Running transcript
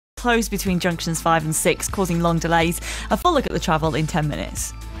closed between junctions 5 and 6, causing long delays. A full look at the travel in 10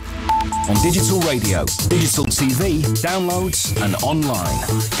 minutes. On digital radio, digital TV, downloads and online.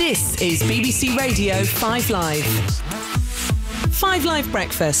 This is BBC Radio 5 Live. 5 Live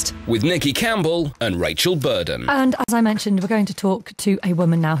Breakfast. With Nikki Campbell and Rachel Burden. And as I mentioned, we're going to talk to a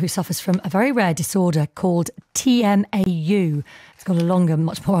woman now who suffers from a very rare disorder called TMAU. It's got a longer,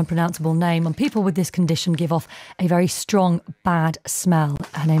 much more unpronounceable name, and people with this condition give off a very strong, bad smell.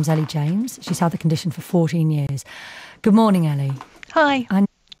 Her name's Ellie James. She's had the condition for 14 years. Good morning, Ellie. Hi. And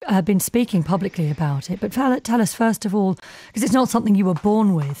I've been speaking publicly about it, but tell us first of all, because it's not something you were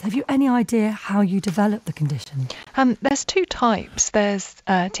born with, have you any idea how you developed the condition? There's two types. There's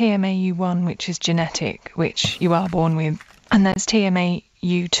TMAU1, which is genetic, which you are born with, and there's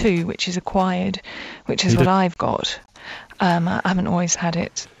TMAU2, which is acquired, which is what I've got. I haven't always had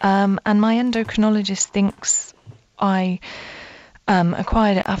it. And my endocrinologist thinks I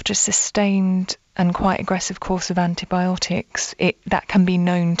acquired it after a sustained and quite aggressive course of antibiotics. That can be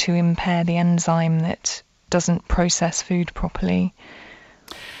known to impair the enzyme that doesn't process food properly.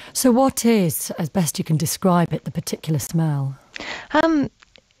 So what is, as best you can describe it, the particular smell?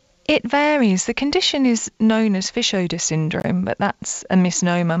 It varies. The condition is known as fish odour syndrome, but that's a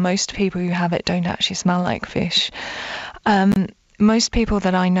misnomer. Most people who have it don't actually smell like fish. Most people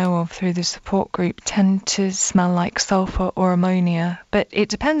that I know of through the support group tend to smell like sulfur or ammonia, but it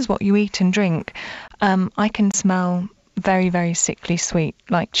depends what you eat and drink. I can smell very, very sickly sweet,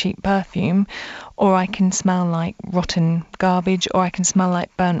 like cheap perfume, or I can smell like rotten garbage, or I can smell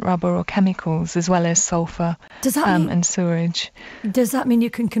like burnt rubber or chemicals, as well as sulfur and sewage. Does that mean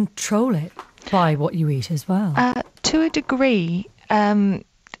you can control it by what you eat as well? To a degree.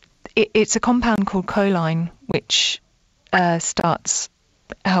 It's a compound called choline, which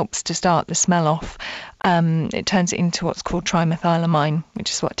helps to start the smell off. It turns it into what's called trimethylaminuria,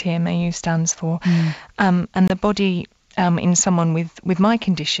 which is what TMAU stands for. And the body, in someone with my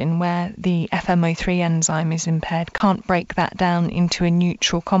condition, where the FMO3 enzyme is impaired, can't break that down into a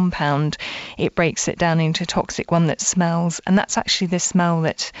neutral compound. It breaks it down into a toxic one that smells, and that's actually the smell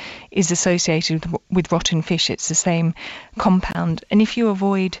that is associated with rotten fish. It's the same compound. And if you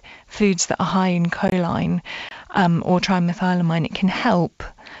avoid foods that are high in choline or trimethylaminuria, it can help.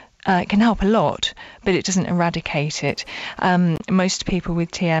 It can help a lot, but it doesn't eradicate it. Most people with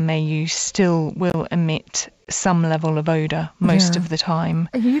TMAU still will emit some level of odour most of the time.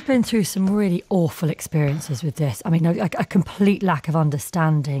 You've been through some really awful experiences with this. I mean, a complete lack of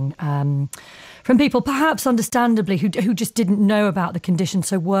understanding from people, perhaps understandably, who just didn't know about the condition.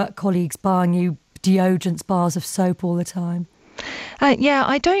 So work colleagues buying you deodorants, bars of soap all the time.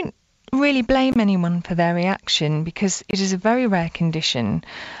 I don't really blame anyone for their reaction, because it is a very rare condition.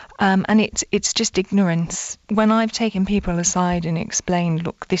 And it's just ignorance. When I've taken people aside and explained,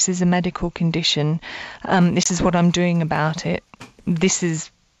 look, this is a medical condition, this is what I'm doing about it, this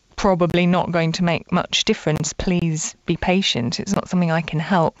is probably not going to make much difference, please be patient, it's not something I can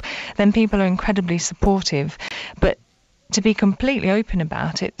help, then people are incredibly supportive. But to be completely open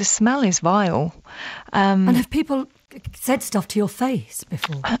about it, the smell is vile. And have people said stuff to your face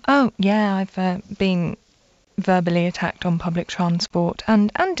before? Oh, yeah, I've been verbally attacked on public transport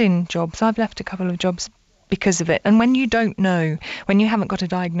and in jobs. I've left a couple of jobs because of it. And when you don't know, when you haven't got a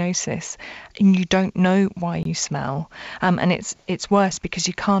diagnosis and you don't know why you smell, and it's worse because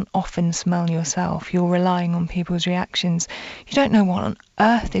you can't often smell yourself. You're relying on people's reactions. You don't know what on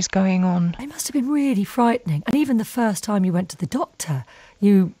earth is going on. It must have been really frightening. And even the first time you went to the doctor,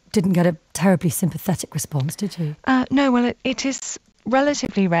 you didn't get a terribly sympathetic response, did you? No, well, it is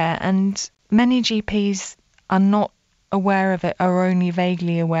relatively rare, and many GPs are not aware of it, are only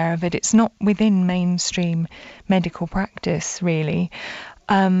vaguely aware of it. It's not within mainstream medical practice, really.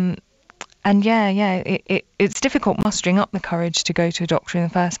 It's difficult mustering up the courage to go to a doctor in the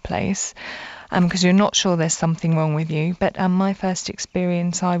first place, because you're not sure there's something wrong with you. But my first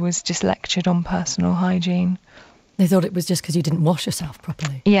experience, I was just lectured on personal hygiene. They thought it was just because you didn't wash yourself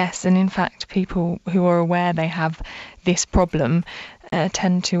properly. Yes, and in fact, people who are aware they have this problem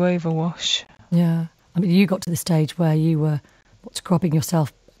tend to overwash. Yeah. I mean, you got to the stage where you were scrubbing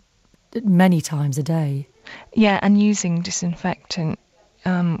yourself many times a day. Yeah, and using disinfectant,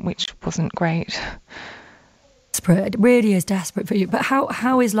 which wasn't great. Desperate. It really is desperate for you. But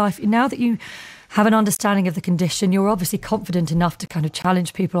how is life now that you have an understanding of the condition? You're obviously confident enough to kind of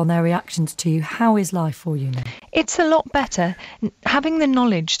challenge people on their reactions to you. How is life for you now? It's a lot better. Having the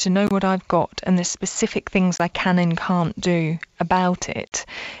knowledge to know what I've got and the specific things I can and can't do about it,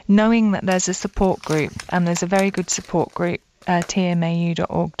 knowing that there's a support group, and there's a very good support group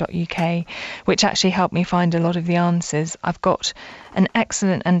tmau.org.uk, which actually helped me find a lot of the answers. I've got an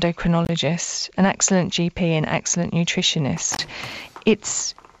excellent endocrinologist, an excellent GP, an excellent nutritionist.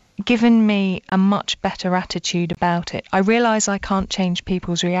 It's given me a much better attitude about it. I realise I can't change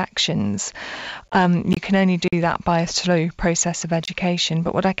people's reactions. You can only do that by a slow process of education,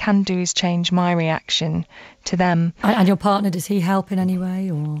 but what I can do is change my reaction to them. And your partner, does he help in any way?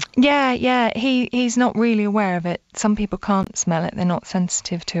 Or Yeah, he's not really aware of it. Some people can't smell it, they're not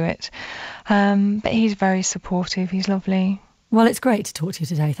sensitive to it, but he's very supportive. He's lovely. Well, it's great to talk to you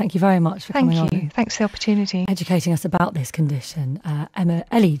today. Thank you very much for coming on. Thank you. Thanks for the opportunity. Educating us about this condition.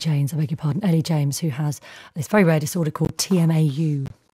 Ellie James, who has this very rare disorder called TMAU.